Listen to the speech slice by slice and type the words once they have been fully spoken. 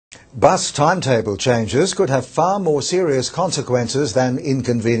Bus timetable changes could have far more serious consequences than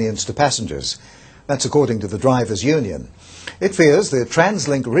inconvenience to passengers. That's according to the Drivers' Union. It fears the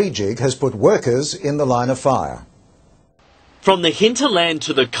Translink rejig has put workers in the line of fire. From the hinterland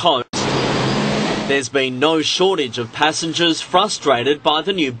to the coast, there's been no shortage of passengers frustrated by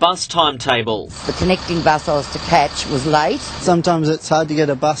the new bus timetable. The connecting bus I was to catch was late. Sometimes it's hard to get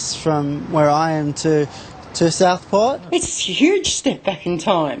a bus from where I am to Southport. It's a huge step back in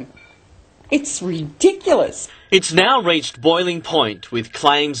time. It's ridiculous. It's now reached boiling point with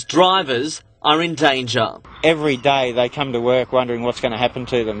claims drivers are in danger. Every day they come to work wondering what's going to happen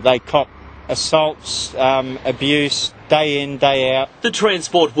to them. They cop assaults, abuse, day in, day out. The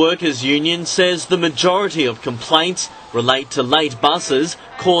Transport Workers Union says the majority of complaints relate to late buses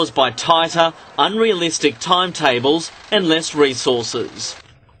caused by tighter, unrealistic timetables and less resources.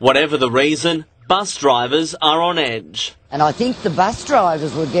 Whatever the reason, bus drivers are on edge. And I think the bus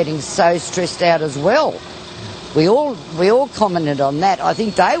drivers were getting so stressed out as well. We all commented on that. I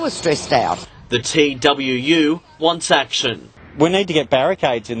think they were stressed out. The TWU wants action. We need to get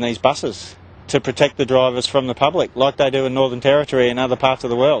barricades in these buses to protect the drivers from the public, like they do in Northern Territory and other parts of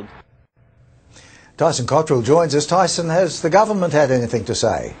the world. Tyson Cottrell joins us. Tyson, has the government had anything to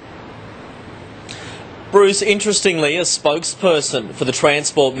say? Bruce, interestingly, a spokesperson for the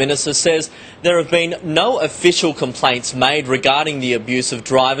Transport Minister says there have been no official complaints made regarding the abuse of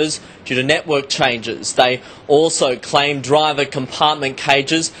drivers due to network changes. They also claim driver compartment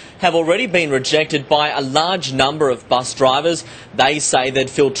cages have already been rejected by a large number of bus drivers. They say they'd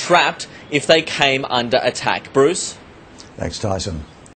feel trapped if they came under attack. Bruce? Thanks, Tyson.